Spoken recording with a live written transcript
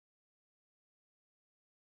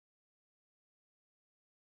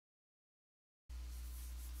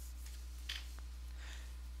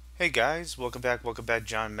Hey guys, welcome back,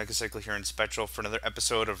 John Megacycle here in Spectral for another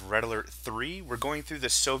episode of Red Alert 3. We're going through the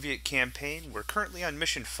Soviet campaign. We're currently on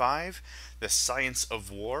Mission 5, the Science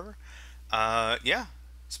of War. Yeah,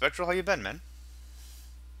 Spectral, how you been, man?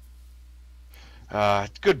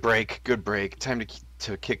 Good break, good break. Time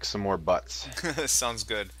to kick some more butts. Sounds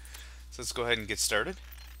good. So let's go ahead and get started.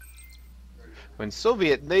 When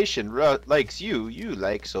Soviet nation likes you, you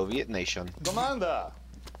like Soviet nation. Commander,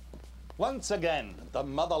 once again, the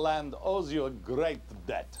motherland owes you a great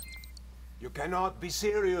debt. You cannot be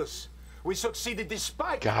serious. We succeeded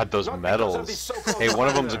despite. God, those not because of medals. this so-called Hey, one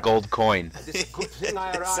of them's a murder. gold coin. It's a good thing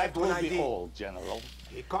I arrived Except when will I be did. all, General.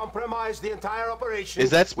 He compromised the entire operation.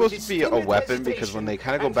 Is that supposed with to be his a timid weapon? Because when they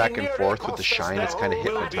kind of go hesitation, back he and nearly forth with the cost us shine, it's the kind of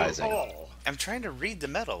whole hypnotizing. I'm trying to read the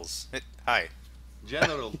medals. Hi.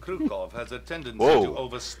 General Krukov has a tendency Whoa. to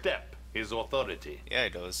overstep his authority. Yeah,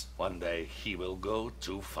 it does. One day he will go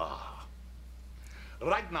too far.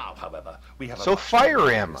 Right now, however, we have So a much fire more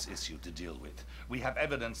him. serious issue to deal with. We have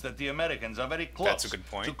evidence that the Americans are very close That's a good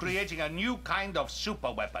point. to creating a new kind of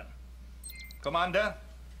superweapon. Commander,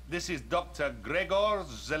 this is Dr. Gregor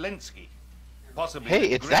Zelensky, possibly Hey,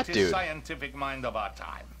 the it's that greatest dude. scientific mind of our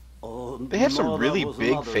time. Oh, They have some no, that really was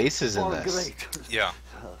big another faces in far this. great. Yeah.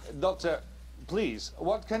 Doctor, please,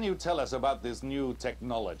 what can you tell us about this new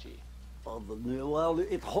technology? Well,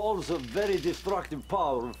 it holds a very destructive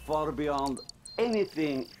power far beyond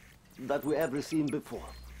anything that we ever seen before.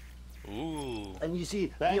 Ooh. And you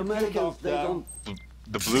see, Thank the you, Americans, they Doctor. don't.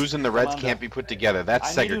 The blues and the reds Commander, can't be put together.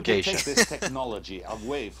 That's I need you to segregation. take this technology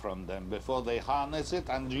away from them before they harness it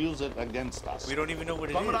and use it against us. We don't even know what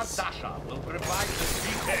it Comrade is. Dasha will provide the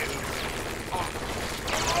details.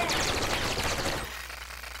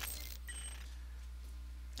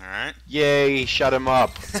 Alright. Yay, shut him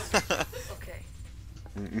up.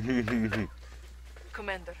 Okay.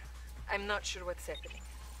 Commander, I'm not sure what's happening.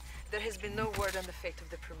 There has been no word on the fate of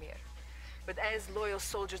the Premier. But as loyal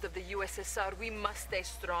soldiers of the USSR, we must stay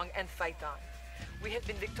strong and fight on. We have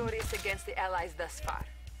been victorious against the Allies thus far.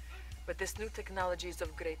 But this new technology is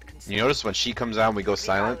of great concern. You notice when she comes on, we go The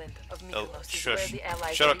silent? island of Oh, Mykonos is shush. where the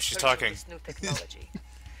Allies Shut are up, in she's search of talking. this new technology.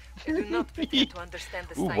 I do not pretend to understand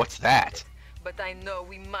the Ooh, science what's behind that? it, but I know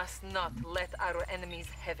we must not let our enemies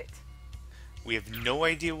have it. We have no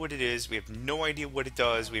idea what it is. We have no idea what it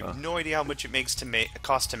does. We have no idea how much it makes to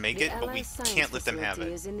cost to make The it, but we Allies' science can't let them have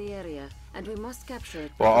facility it. is in the area, and we must capture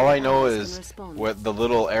it. Well, before all the I know Allies can is respond. what the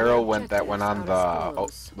little arrow that went on the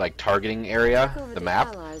Objectives are like targeting area, Take over the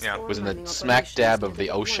map, Allies' Yeah. ore was in the mining smack operations dab near of the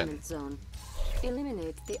ocean. deployment zone.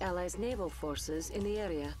 Eliminate the Allies' naval forces in the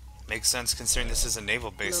area. Makes sense considering this is a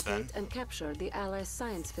naval base then. Locate and capture the Allies'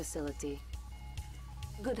 science facility.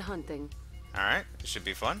 Good hunting. Alright, this should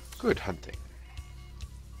be fun. Good hunting.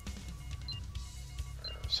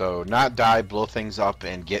 So, not die, blow things up,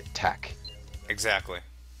 and get tech. Exactly.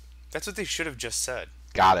 That's what they should have just said.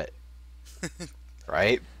 Got it.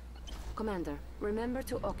 Right? Commander, remember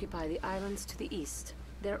to occupy the islands to the east.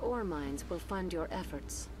 Their ore mines will fund your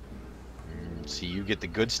efforts. See, you get the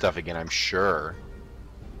good stuff again, I'm sure.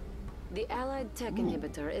 The Allied tech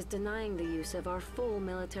inhibitor is denying the use of our full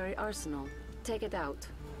military arsenal. Take it out.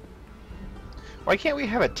 Why can't we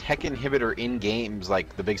have a tech inhibitor in games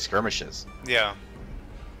like the big skirmishes? Yeah.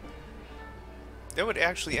 That would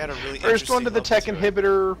actually add a really First one to the tech interesting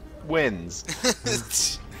inhibitor wins.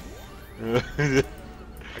 level to it.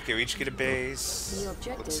 Okay, we each get a base. New Looks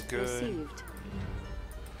objective good. received.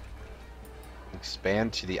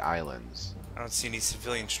 Expand to the islands. I don't see any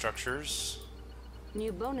civilian structures.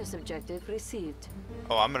 New bonus objective received.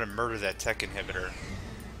 Oh, I'm gonna murder that tech inhibitor.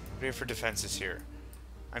 What do we have for defenses here?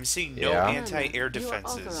 I'm seeing no Yeah. anti-air You are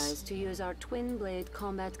defenses. authorized to use our twin-blade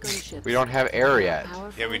combat gunships. We don't have air They are yet.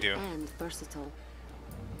 powerful Yeah, we do. And versatile.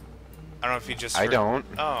 I don't know if you just. I don't.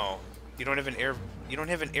 Oh, you don't have an air. You don't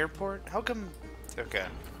have an airport? How come? Okay.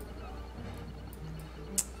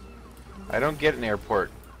 I don't get an airport.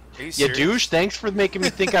 Are you Yeah, serious? douche, thanks for making me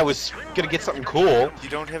think I was gonna get something cool. You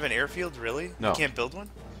don't have an airfield, really? No. You can't build one?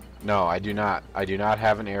 No, I do not. I do not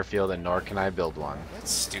have an airfield, and nor can I build one.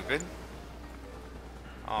 That's stupid.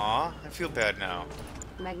 Aw, I feel bad now.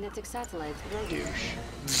 Magnetic satellite ready.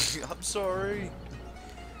 I'm sorry.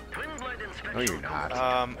 No, you're not.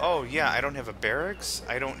 Oh yeah, I don't have a barracks.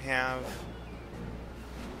 I don't have.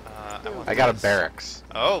 want I got a this. barracks.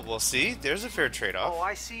 Oh, well, see, there's a fair trade-off. Oh,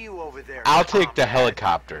 I see you over there. I'll take the Combat.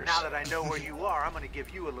 helicopters. Now that I know where you are, I'm gonna give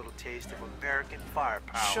you a little taste of American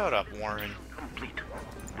firepower. Shut up, Warren. Complete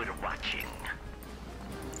with watching.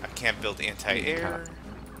 I can't build anti-air.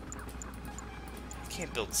 I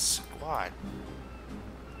can't build squad.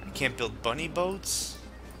 I can't build bunny boats.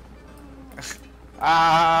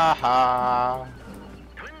 Aha!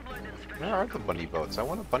 Where are the bunny boats? I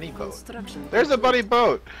want a bunny boat. Construction. There's a bunny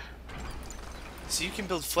boat! So you can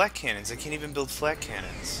build flat cannons. I can't even build flat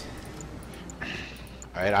cannons.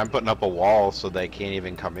 Alright, I'm putting up a wall so they can't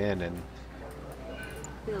even come in and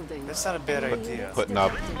Building. That's not a bad idea. putting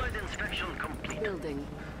up. Building.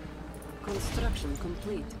 Construction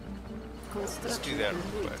complete. Construction Let's do that real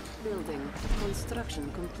complete. quick. Building.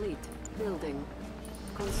 Construction complete. Building.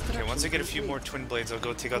 Construction Okay, once I get a few complete. more twin blades, I'll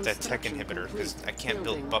go take out that tech inhibitor because I can't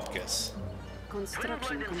build Bupkis.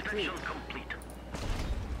 Construction complete.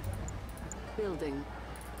 Building.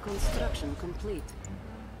 Construction complete.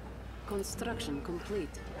 Construction complete.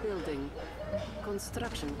 Building.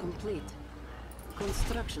 Construction complete.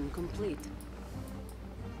 Construction complete.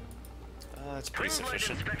 That's pretty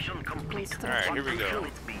sufficient. Construction Alright, here we go.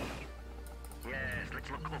 complete. Yes, let's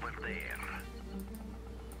look over there.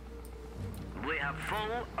 We have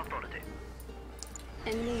full authority.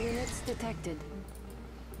 Enemy units detected.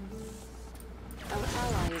 Our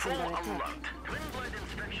ally is Full under attack. alert. Twin blade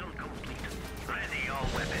inspection complete. Ready all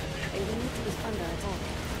weapons. A unit is under attack.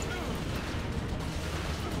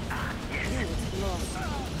 Unit lost.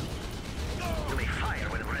 You may fire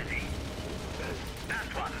when ready. That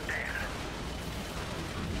one there.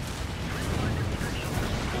 Twin blade inspection.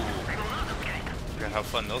 They will not escape. Forgot how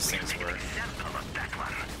fun those things were. Example of that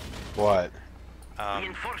one. What?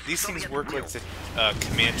 These things work like the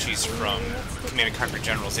Comanches from Command and Conquer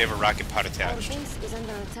Generals. They have a rocket pod Our attached. base is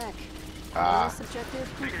under attack. Ah. Bonus objective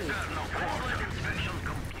complete.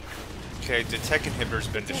 Okay, the tech inhibitor's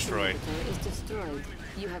been Tech destroyed. inhibitor is destroyed.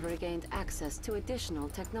 You have regained access to additional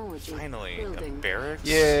technology. Finally, a Building. barracks?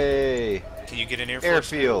 Yay! Can you get an Air Force?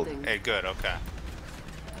 Airfield. Building. Hey, good, okay.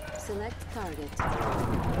 Select target.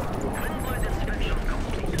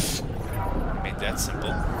 Made that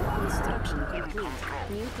simple. Construction complete.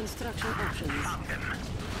 New construction options.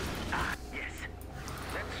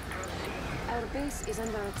 Our base is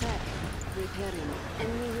under attack. Repairing.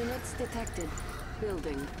 Enemy units detected.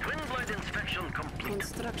 Building. Twin blade inspection complete.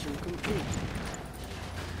 Construction complete.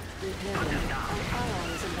 Repairing. Our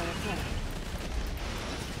ally is under attack.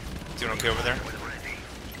 Doing okay over there?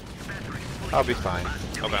 I'll be fine.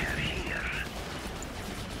 Okay.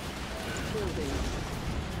 Building.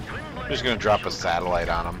 I'm just gonna drop a satellite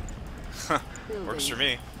on them. Building. Works for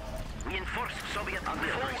me. Reinforced Soviet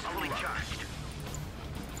auxiliary fully charged.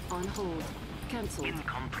 On hold. Cancelled. In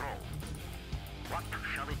control. What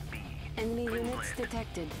shall it be? Enemy units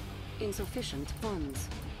detected. Insufficient funds.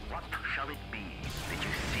 What shall it be? Did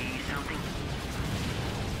you see something?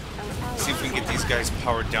 Our ally See if we can get these guys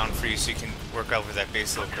powered down for you so you can work over that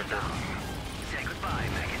base a little quicker. Say goodbye,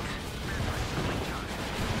 maggots.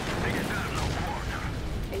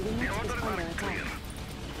 A unit is under attack.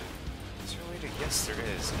 Is there a way to... Yes, there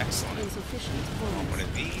is. Excellent. Insufficient I want one funds.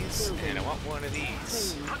 of these, and I want one of these.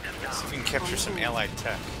 See if we can capture some allied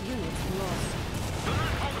tech. Unit lost. Do not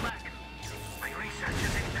hold back. My research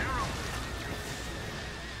is in peril.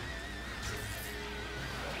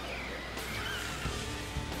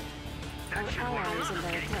 Our ally is under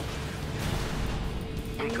attack.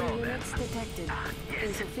 Enemy units detected.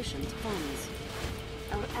 Insufficient funds.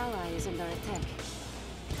 Our ally is under attack.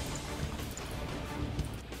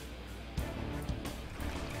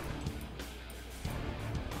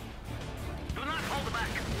 Do not hold back.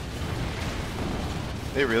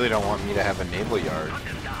 They really don't want me to have a naval yard.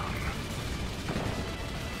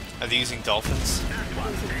 Are they using dolphins?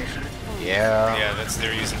 Insufficient funds. Yeah. Yeah, that's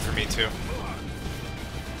they're using for me too.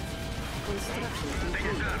 Construction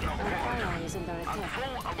complete. Our ally is under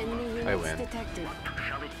attack. Enemy I units win. detected.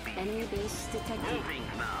 Shall it be? Enemy base detected. Moving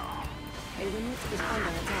now. A unit is under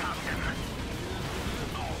attack.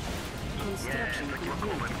 Construction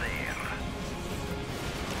complete. Over there.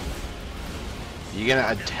 You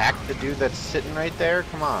gonna attack the dude that's sitting right there?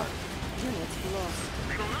 Come on. Unit lost.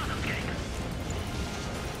 They will not escape.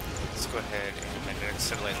 Let's go ahead and my next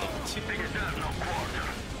satellite level 2. They deserve no quarter.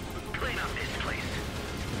 Clean up this place.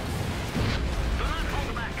 Do not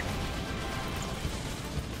hold back.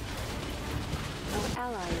 Our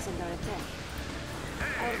ally is under attack.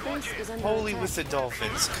 Our base is under Holy attack. with the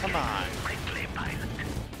dolphins, come on. Quickly, pilot.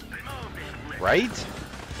 Remove this list. Right?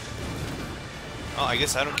 Oh, I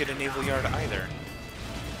guess I don't get a naval yard either.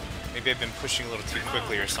 Maybe I've been pushing a little too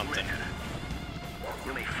quickly or something.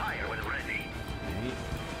 You may fire when ready.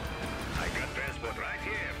 I got transport right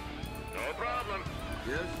here. No problem.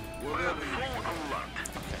 Yes? We're full alert.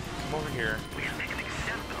 Come over here. We'll make an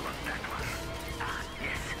example of that one. Ah,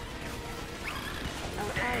 yes.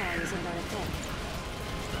 Our ally is under attack.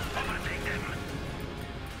 Overtake them.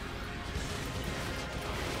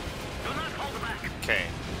 Do not hold back. Okay.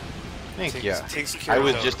 Thank you. Takes care I of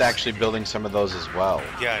was those. just actually building some of those as well.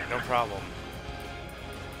 Yeah, no problem.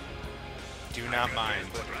 Do not mind.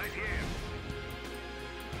 Right here.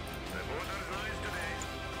 The border's nice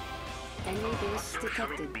today. Enemy base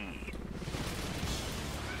detected.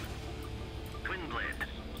 Twin blade.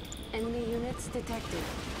 Enemy units detected.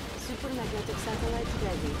 Supermagnetic satellite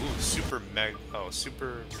ready. Ooh, super magnetic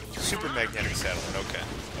satellite. Okay.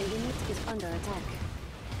 A unit is under attack.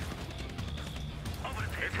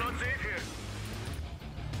 It's not safe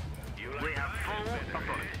here. We have full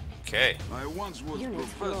authority. Okay. I once was Unit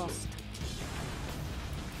professor. lost.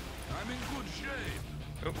 I'm in good shape.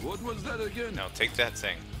 Oh. What was that again? Now take that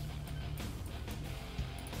thing.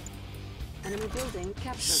 Enemy building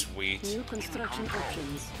captured. Sweet. New construction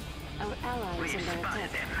options. Our ally is under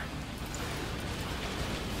attack.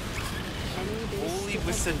 Enemy base Holy with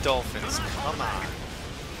the detected. dolphins. Come on.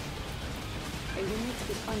 A unit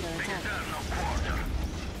is under attack.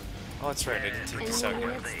 Oh, that's right. I didn't take this out Enemy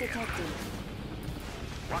yet. units detected.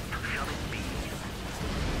 What shall it be?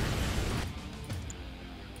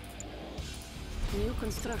 New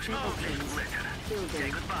construction options.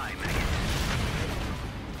 Building. Goodbye, Maggot.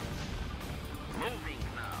 Moving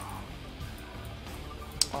now.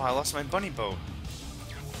 Oh, I lost my bunny boat.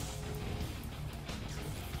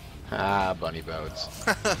 Ah, bunny boats.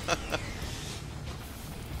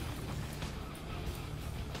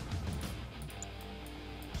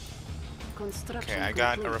 Construction Okay, I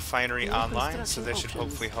got a complete. refinery New online, so construction that should options.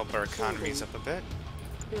 hopefully help our economies up a bit.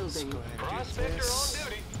 Let's Building. go ahead and do this.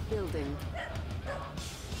 Building.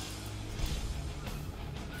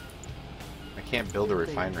 I can't build a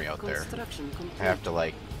refinery out there. Construction complete. I have to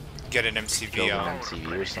like Get an MCV build an out.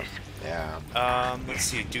 MCV or something. Yeah. Let's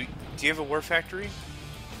see. Do you have a war factory?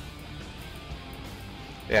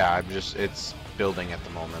 Yeah, it's building at the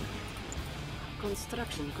moment.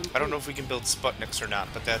 Construction complete. I don't know if we can build Sputniks or not,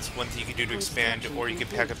 but that's one thing you can do to expand, or you can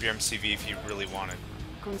pack up your MCV if you really wanted.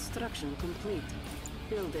 Construction complete.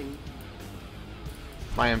 Building.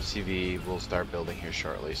 My MCV will start building here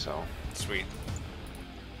shortly, so Sweet.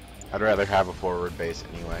 I'd rather have a forward base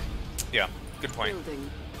anyway. Yeah, good point. Building.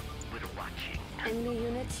 We're watching. Enemy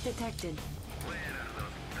units detected. Where are those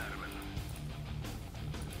vermin?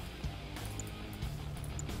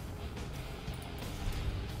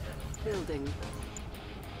 Building.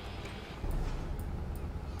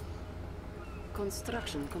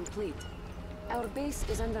 Construction complete. Our base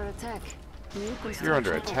is under attack. New construction You're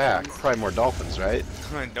under attack. options. Probably more dolphins, right?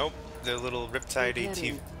 Nope, the little Riptide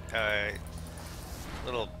Repairing.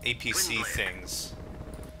 little APC things.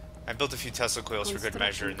 I built a few Tesla coils for good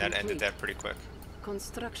measure, and that ended that pretty quick.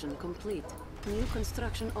 Construction complete. New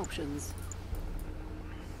construction options.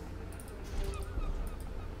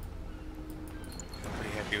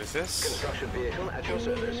 Pretty happy with this. Construction vehicle at your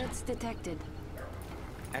Enemy service. units detected.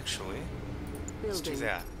 Actually, let's do Building.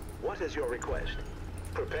 that. What is your request?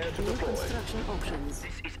 Prepare to New deploy. construction options.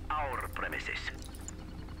 This is our premises.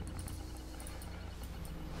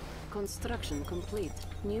 Construction complete.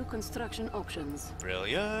 New construction options.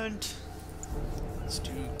 Brilliant. Let's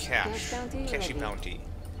do cash. Cash bounty Cashy ready. bounty.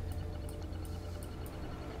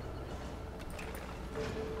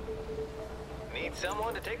 Need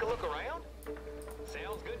someone to take a look around?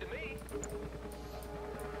 Sounds good to me.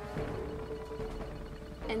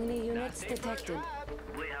 Enemy units detected.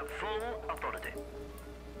 We have full authority.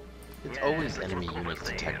 It's always enemy units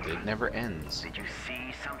detected. It never ends. Did you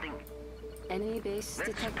see something? Enemy base Let's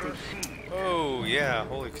detected. proceed. Oh yeah,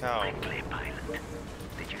 holy cow. Quickly, pilot.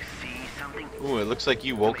 Did you see something? Ooh, it looks like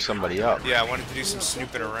you woke somebody up. Yeah, I wanted to do some Your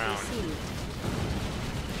snooping objective around. received.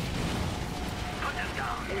 Put them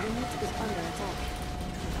down. A unit is under attack.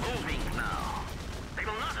 Moving now. They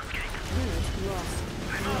will not escape. Unit lost.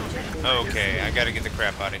 New objective Okay, I received. gotta get the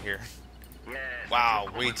crap out of here. Yes. Wow,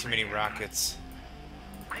 way too many rockets.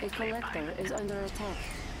 A collector is under attack.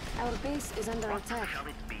 Our base is under What attack. shall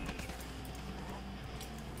it be?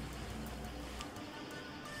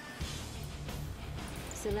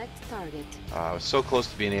 Select target. I was so close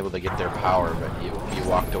to being able to get their power, but you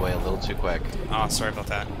walked away a little too quick. Oh, sorry about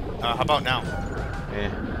that. How about now?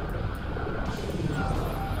 Eh.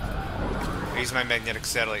 I use my magnetic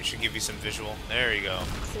satellite. Should give you some visual. There you go.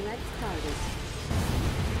 Select target.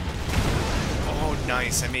 Oh,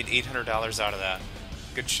 nice. I made $800 out of that.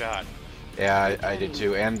 Good shot. Yeah, I did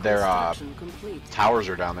too. And their Construction complete. towers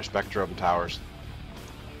are down there. Spektral towers.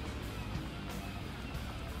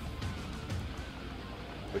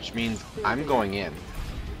 Which means I'm going in.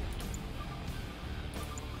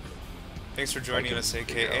 Thanks for joining us,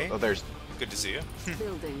 AKA. Oh, there's. Good to see you.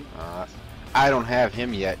 Building. I don't have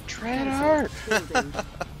him yet. Traitor! Building.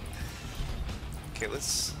 Okay,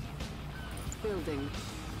 let's... Building.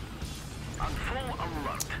 On full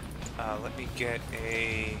alert. Let me get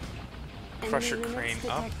a crusher Enemy crane units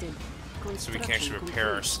up detected. so we can actually repair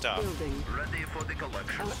our Construction stuff. complete. Building. Ready for the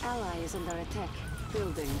collection. Our ally is under attack.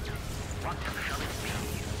 Building. What shall it be?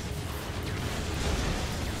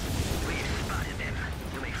 We spotted them.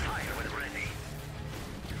 You may fire when ready.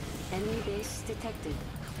 Enemy base detected.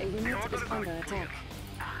 A unit is under attack.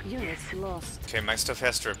 Unit lost. Okay, my stuff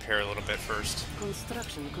has to repair a little bit first.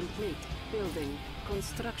 Construction complete. Building.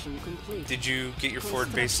 Construction complete. Did you get your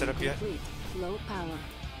forward base set up yet? Complete. Low power.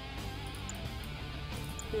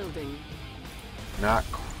 Building. Not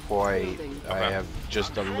quite. Building. I Okay. have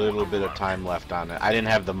just a little bit of time left on it. I didn't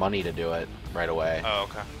have the money to do it right away. Oh,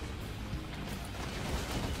 okay.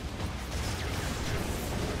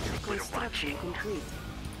 Construction complete.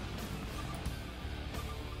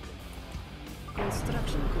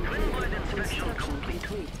 Construction complete. Construction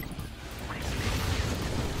complete.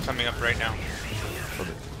 Coming up right now. So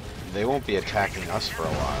they won't be attacking us for a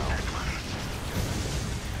while.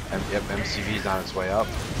 Yep, MCV's on its way up.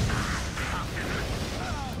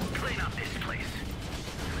 Clean up this place.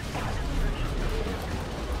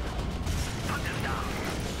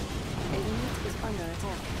 A unit is under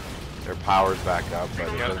attack. Their power's back up, but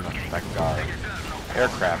it doesn't affect our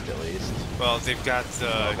aircraft at least. Well, they've got the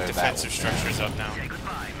Well, they're defensive that structures up now. Say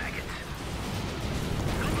goodbye, maggots.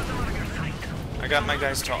 Don't let them out of your sight. I got my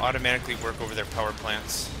guys to automatically work over their power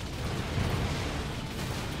plants.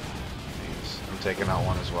 Jeez, I'm taking out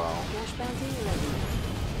one as well. Flash bounty ready.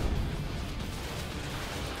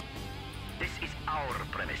 This is our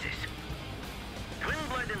premises. Twin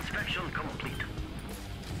blade inspection complete.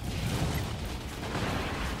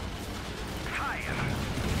 Fire!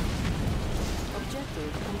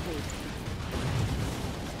 Objective complete.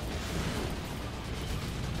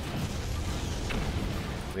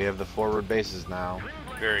 We have the forward bases now.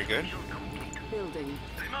 Very good. Building.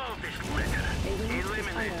 Remove this litter. A unit is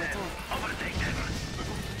Eliminate under them. attack. Overtake them.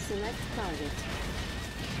 Select target.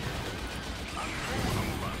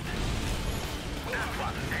 That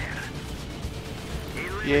one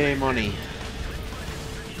there. Yay, money.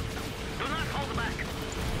 Do not hold back.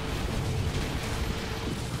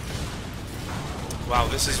 Wow,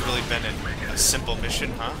 this has really been a simple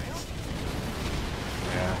mission, huh?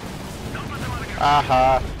 Yeah.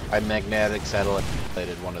 Aha! I magnetic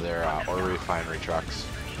satellited one of their oil refinery trucks.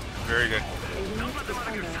 Very good. A unit is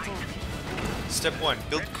under attack. Step 1,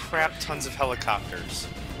 build crap tons of helicopters.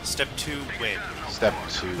 Step 2, win. Step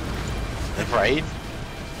 2. Right?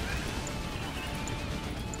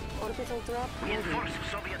 Orbital drop ready. Reinforce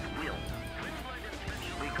Soviet will.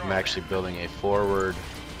 I'm actually building a forward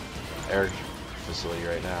air facility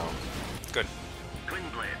right now. Good. Twin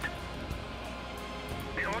blade.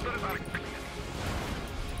 The orders are clear.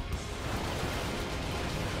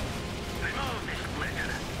 Remove this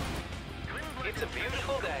litter. Twin blade. It's a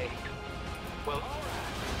beautiful day. Well,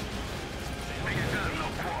 Make it down no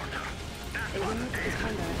quarter. A unit is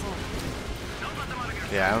under attack. Don't let them out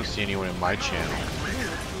of your Yeah, I don't see anyone in my channel. Unit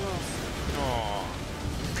lost. Aww.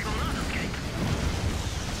 They will not escape.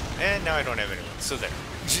 And now I don't have anyone, so there.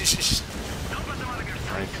 Don't let them out of your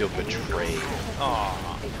I feel betrayed. Aww.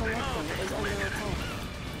 A collector is under attack.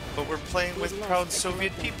 But we're playing with proud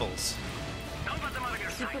Soviet peoples. Don't let them out of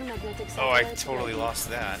your sight. Supermagnetic Oh, I satellite totally ready. lost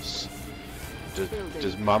that.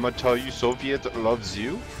 Does Mama tell you Soviet loves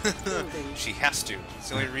you? Building. She has to. It's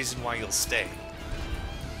the only reason why you'll stay.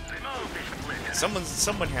 Remove this litter.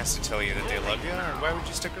 Someone has to tell you that they love you, or why would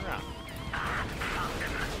you stick around?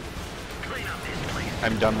 Clean up this place.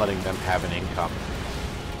 I'm done letting them have an income.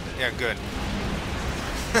 Yeah, good.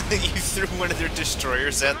 You threw one of their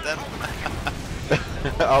destroyers at them?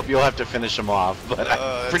 Oh, you'll have to finish them off, but I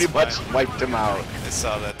that's pretty much fine. wiped them out. I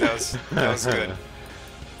saw that. That was good.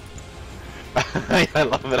 I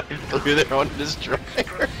love it. I threw their own destroyer.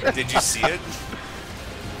 Did you see it?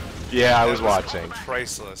 Yeah, I That was watching.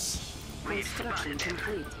 Priceless. Construction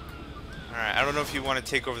complete. Alright, I don't know if you want to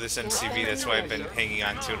take over this MCV, that's why I've been hanging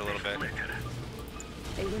on to it a little bit.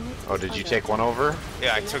 A unit Oh, is did you under take one over?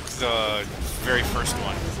 Yeah, I took the very first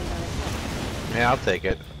one. Is under attack. Yeah, I'll take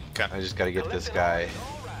it. Okay. I just gotta get this guy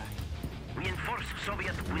Reinforce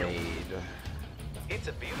Soviet will. made. it's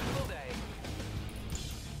a beautiful day.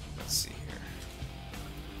 Let's see here.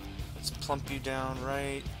 Let's plump you down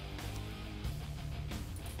right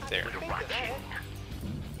there. Watching.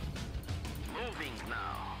 Moving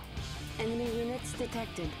now. Enemy units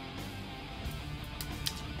detected.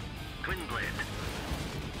 Twin blade.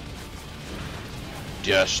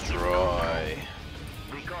 Destroy.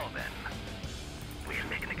 We go then. We'll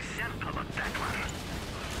make an example of that one.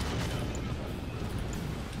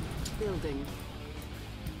 Building.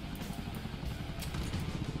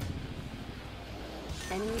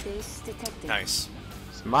 Enemy base detected. Nice.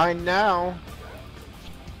 It's mine now.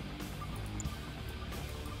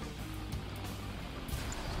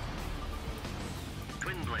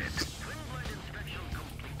 Twin blade. Twin blade inspection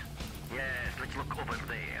complete. Yes, let's look over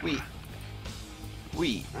there.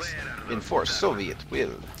 We enforce Soviet will.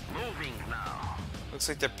 Moving now. Looks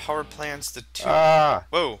like their power plants the two. Ah!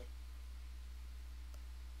 Whoa.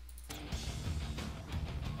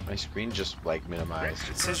 My screen just like minimized.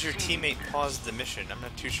 It says your teammate paused the mission. I'm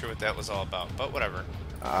not too sure what that was all about, but whatever.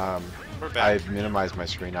 We're back. I've minimized my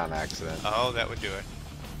screen on accident. Oh, that would do it.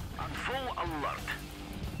 On full alert.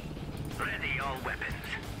 Ready all weapons.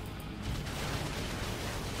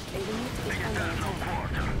 A unit is under External attack.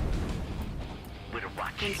 quarter. We're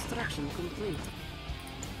watching. Construction complete.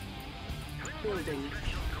 Building.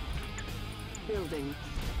 Building.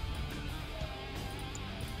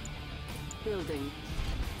 Building.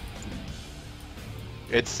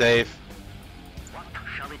 It's safe. What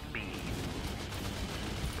shall it be?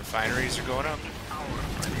 Refineries are going up.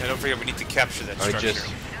 And don't forget, we need to capture that I structure.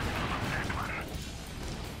 just.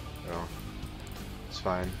 Oh, it's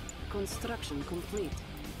fine. Construction complete.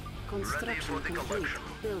 Construction complete.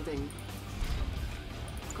 Building.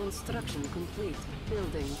 Construction complete.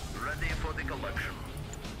 Building. Ready for the collection.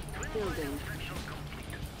 Building. Inspection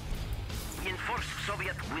complete. Enforce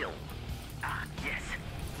Soviet will. Ah, yes.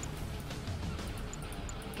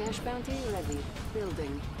 Cash bounty ready.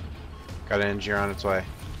 Building. Got an engineer on its way.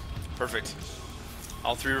 Perfect.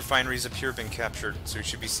 All 3 refineries up here have been captured, so we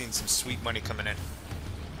should be seeing some sweet money coming in.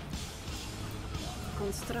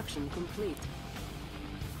 Construction complete.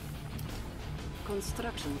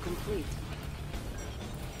 Construction complete.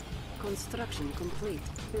 Construction complete.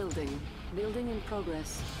 Building. Building in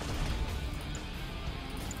progress.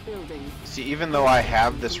 Building. See, even though I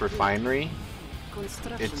have this refinery,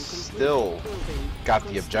 Construction it's complete. still Building. got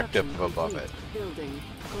the objective Construction above complete. it. Building.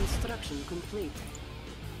 Construction complete.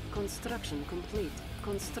 Construction complete.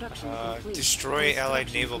 Construction complete. Destroy Allied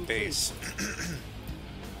Construction naval complete. base.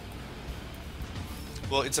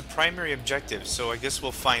 Well, it's a primary objective, so I guess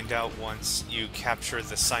we'll find out once you capture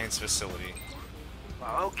the science facility.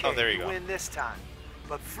 Well, okay, Oh, there you go. win this time.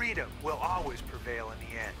 But freedom will always prevail in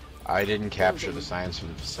the end. I didn't capture the science from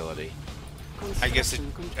the facility. I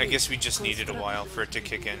guess we just needed a while for it to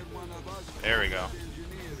kick in. There we go.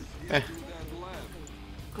 Eh.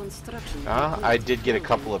 Construction I did get a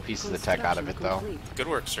couple of pieces of tech out of it, though. Good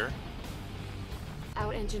work, sir.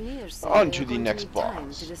 Our engineers say On they to are the going next need time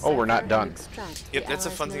boss. to Oh, we're not decipher done. and extract Yep, the that's the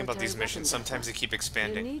Allies' fun thing about these military missions. weapon Sometimes they keep You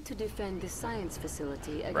expanding. need to defend the science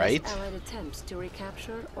facility against Right? Allied attempts to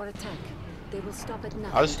recapture or attack. They will stop at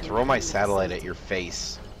nothing. I'll just to throw my defend the satellite facility. at your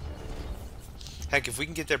face. Heck, if we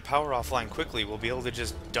can get their power offline quickly, we'll be able to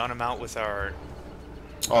just dun them out with our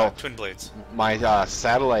Oh, twin blades. my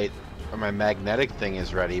satellite, or my magnetic thing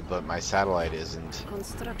is ready, but my satellite isn't.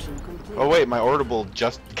 Construction complete. Oh wait, my orbital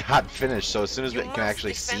just got finished, so as soon as You it can must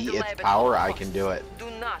actually defend see the its lab at power, all I costs. can do it. Do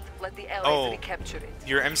not let the Allies Oh. recapture it.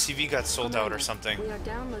 Your MCV got sold out or Commander, something. We are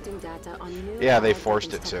downloading data on new Yeah, they Allied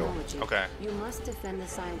forced weapons it to. technology. Okay. You must defend the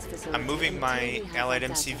science facility. I'm moving until my we have Allied that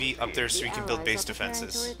data. MCV up there so The we can build Allies base are preparing to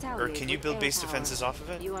defenses. Or retaliate can you with build air base power. defenses off of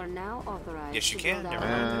it? You are now authorized Yes, you to can. build Never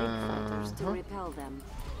artillery fighters to repel them.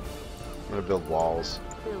 I'm gonna build walls.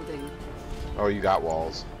 Building. Oh, you got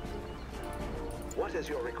walls. What is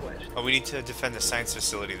your request? Oh, we need to defend the science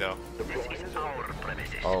facility, though. Our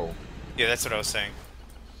premises. Oh. Yeah, that's what I was saying.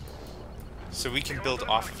 So we can build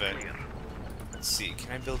off of it. Let's see,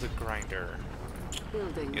 can I build a grinder?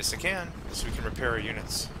 Building. Yes, I can. So we can repair our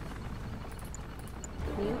units.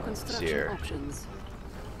 New construction here. options.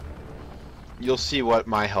 You'll see what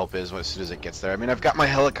my help is as soon as it gets there. I mean, I've got my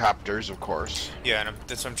helicopters, of course. Yeah, and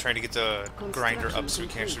that's why I'm trying to get the grinder up so we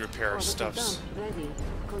can actually repair our Orbital stuffs. dump ready.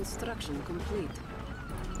 Construction complete.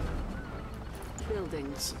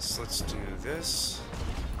 Building. So let's do this.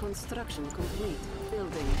 Construction complete.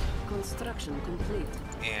 Building. Construction complete.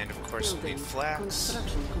 And of course we Building. need flax.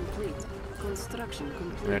 Construction complete. Construction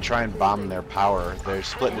complete. I'm gonna try and bomb their power. They're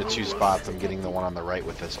split into 2 spots. I'm getting the one on the right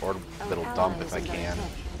with this orbital dump if I can.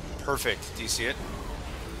 Perfect. Do you see it?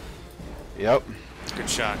 Yep. Good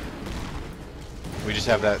shot. We just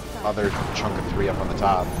have that other chunk of 3 up on the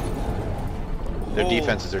top. Their Oh.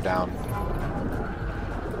 defenses are down.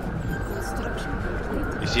 Construction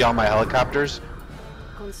complete. You see all my helicopters?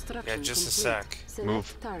 Construction Yeah, just a complete. sec. Select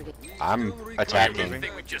Move. target. I'm attacking.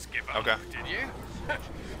 We'd just give up, Okay. did you?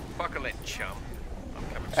 Buckle in, chum. I'm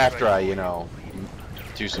coming After straight. I, you know,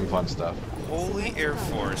 do some fun stuff. Holy Air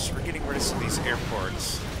Force. We're getting rid of some of these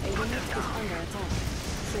airports. A unit is under attack.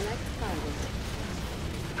 Select target.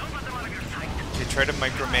 Okay, try to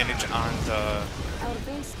micromanage on the... Our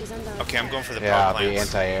base is under Okay, I'm going for the power Yeah,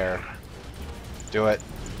 plants. the anti-air. Do it.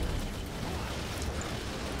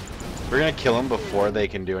 We're gonna kill them before they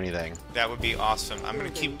can do anything. That would be awesome. I'm gonna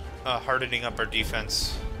keep hardening up our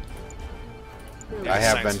defense. I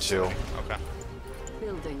have been too. Okay.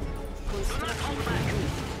 Building. Construction complete.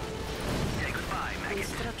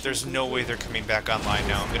 There's no way they're coming back online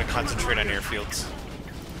now. I'm gonna concentrate on airfields.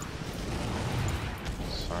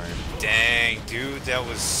 Sorry. Dang, dude, that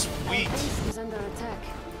was sweet. Our base is under attack.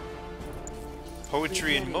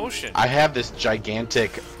 Poetry in motion. I have this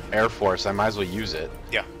gigantic air force. I might as well use it.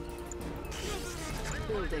 Yeah.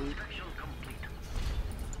 Building.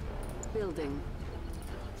 Building.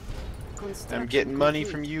 I'm getting money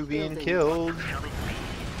from you being killed.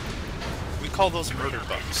 We call those murder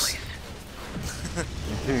bucks.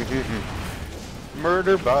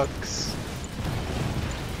 Murder bucks.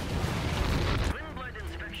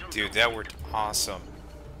 Dude, that worked awesome.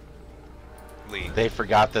 Lee. They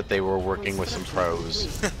forgot that they were working with some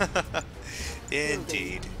pros.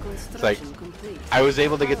 Indeed. It's like, I was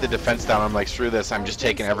able to get the defense down. I'm like, screw this. I'm just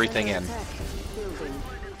taking everything in.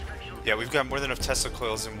 Yeah, we've got more than enough Tesla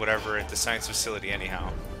coils and whatever at the science facility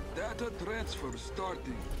anyhow. Data transfer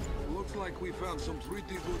starting. Looks like we found some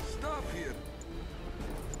pretty good stuff here.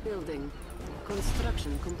 Building.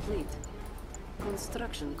 Construction complete.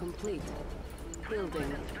 Construction complete.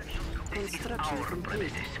 Building. Construction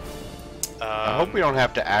complete. I hope we don't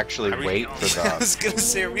have to actually wait for the... I was gonna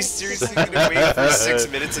say, are we seriously gonna wait for 6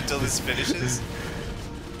 minutes until this finishes?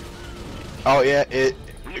 Oh yeah,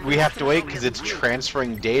 we have to wait because it's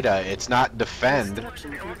transferring data. It's not defend.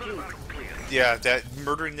 Yeah, that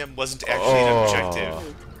murdering them wasn't actually an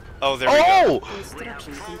objective. Oh, there we go.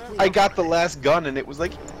 I got the last gun and it was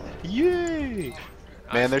like, yay!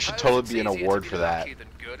 Man, there should totally be an award for that.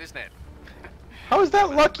 Good, isn't it? How is that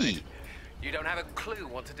lucky? You don't have a clue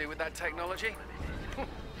what to do with that technology?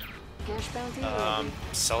 Cash bounty.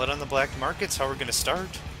 Sell it on the black markets. How we're gonna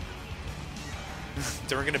start?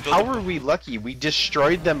 Then we're gonna build. How were we lucky? We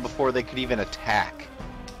destroyed them before they could even attack.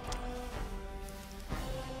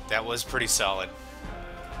 That was pretty solid.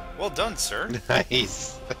 Well done, sir.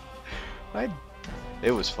 Nice.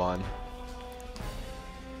 It was fun.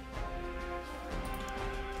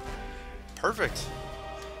 Perfect.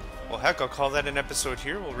 Well, heck, I'll call that an episode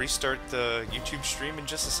here. We'll restart the YouTube stream in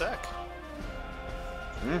just a sec.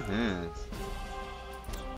 Mm-hmm.